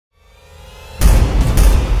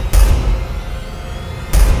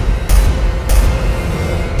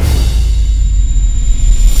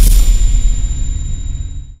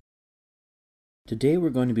Today we're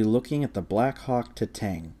going to be looking at the Blackhawk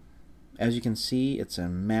Tatang. As you can see, it's a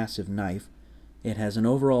massive knife. It has an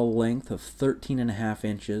overall length of 13.5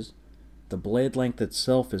 inches. The blade length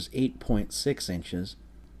itself is 8.6 inches.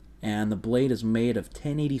 And the blade is made of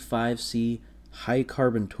 1085C high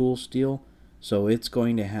carbon tool steel, so it's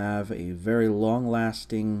going to have a very long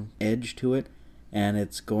lasting edge to it, and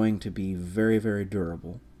it's going to be very, very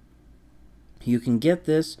durable. You can get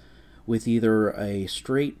this with either a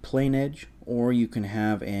straight plain edge, or you can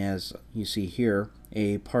have, as you see here,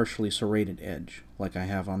 a partially serrated edge like I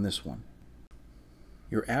have on this one.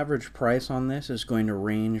 Your average price on this is going to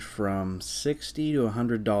range from $60 to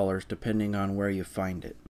 $100 depending on where you find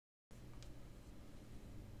it.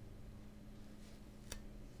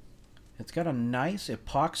 It's got a nice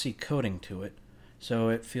epoxy coating to it, so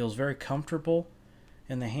it feels very comfortable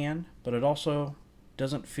in the hand, but it also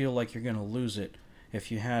doesn't feel like you're going to lose it if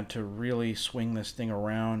you had to really swing this thing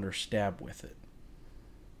around or stab with it.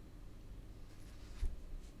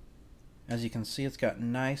 As you can see, it's got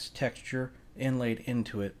nice texture inlaid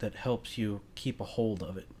into it that helps you keep a hold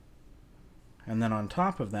of it. And then on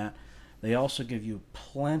top of that, they also give you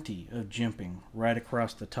plenty of jimping right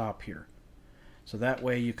across the top here. So that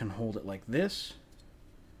way you can hold it like this,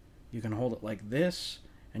 you can hold it like this,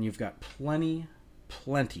 and you've got plenty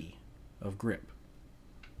of grip.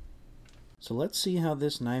 So let's see how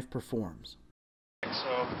this knife performs.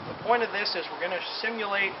 So the point of this is we're going to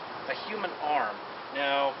simulate a human arm.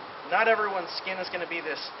 Now, not everyone's skin is going to be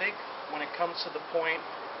this thick when it comes to the point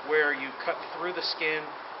where you cut through the skin,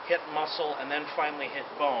 hit muscle, and then finally hit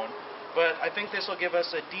bone. But I think this will give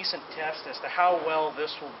us a decent test as to how well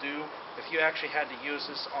this will do if you actually had to use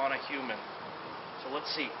this on a human. So let's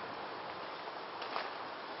see.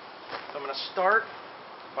 So I'm going to start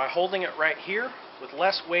by holding it right here with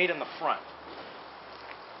less weight in the front.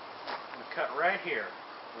 I'm going to cut right here.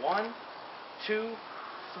 1, 2,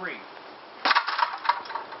 3.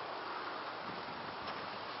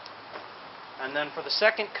 And then for the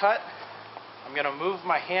second cut, I'm going to move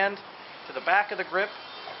my hand to the back of the grip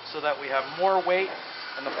so that we have more weight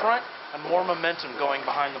in the front and more momentum going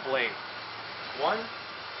behind the blade. 1,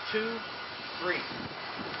 2, 3.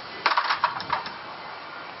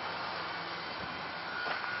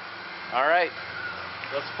 Alright,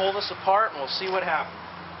 let's pull this apart and we'll see what happens.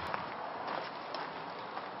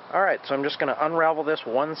 Alright, so I'm just going to unravel this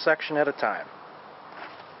one section at a time.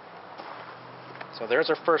 So there's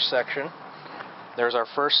our first section. There's our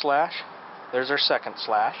first slash. There's our second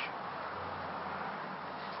slash.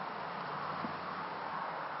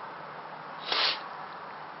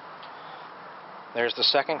 There's the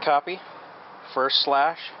second copy. First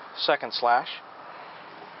slash, second slash.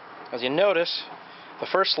 As you notice, the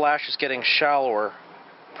first slash is getting shallower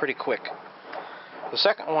pretty quick. The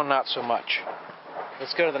second one, not so much.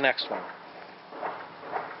 Let's go to the next one.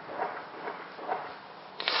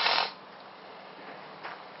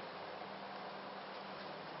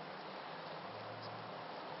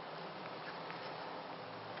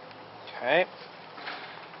 Okay,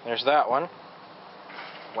 there's that one.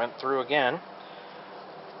 Went through again.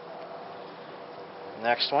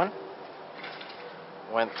 Next one.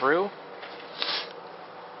 Went through.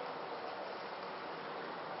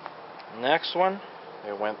 Next one.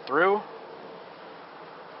 It went through.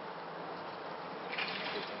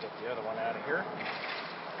 See if we can get the other one out of here.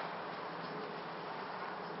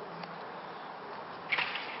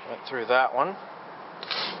 Went through that one.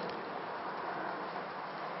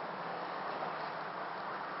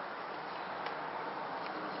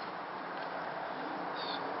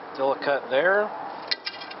 Still a cut there.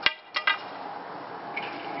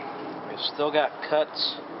 We've still got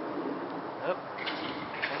cuts. Nope.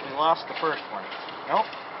 I think we lost the first one. Nope.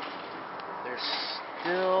 There's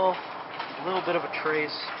still a little bit of a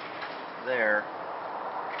trace there.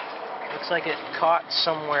 Looks like it caught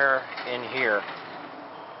somewhere in here.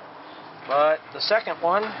 But the second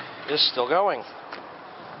one is still going.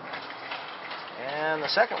 And the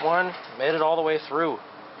second one made it all the way through.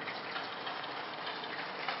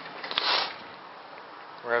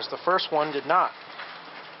 Whereas the first one did not.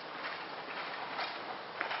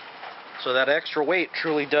 So that extra weight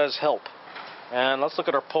truly does help. And let's look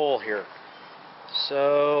at our pole here.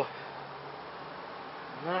 So,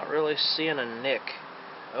 I'm not really seeing a nick.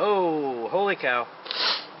 Oh, holy cow.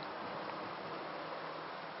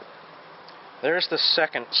 There's the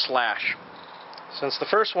second slash. Since the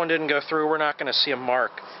first one didn't go through, we're not going to see a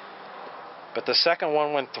mark. But the second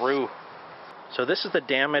one went through. So this is the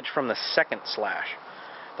damage from the second slash.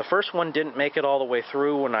 The first one didn't make it all the way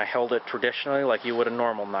through when I held it traditionally like you would a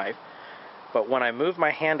normal knife. But when I moved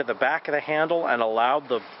my hand to the back of the handle and allowed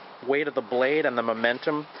the weight of the blade and the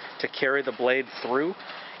momentum to carry the blade through,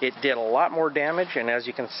 it did a lot more damage, and as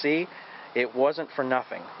you can see, it wasn't for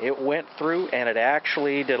nothing. It went through and it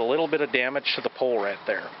actually did a little bit of damage to the pole right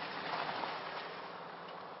there.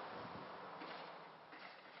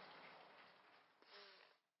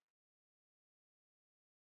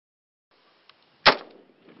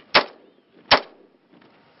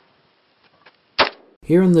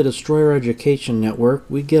 Here in the Destroyer Education Network,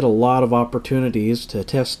 we get a lot of opportunities to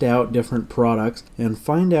test out different products and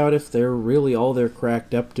find out if they're really all they're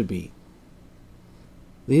cracked up to be.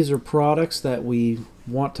 These are products that we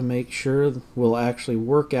want to make sure will actually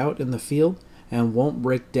work out in the field and won't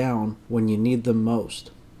break down when you need them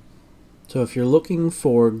most. So if you're looking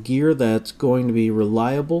for gear that's going to be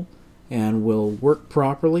reliable and will work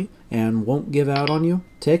properly and won't give out on you,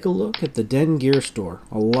 take a look at the Den Gear Store.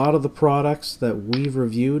 A lot of the products that we've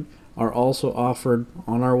reviewed are also offered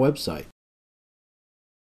on our website.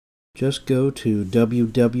 Just go to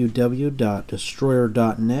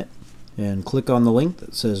www.destroyer.net and click on the link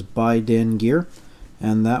that says Buy Den Gear,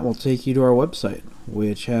 and that will take you to our website,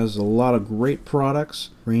 which has a lot of great products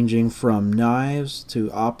ranging from knives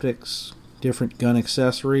to optics, different gun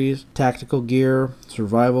accessories, tactical gear,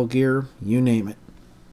 survival gear, you name it.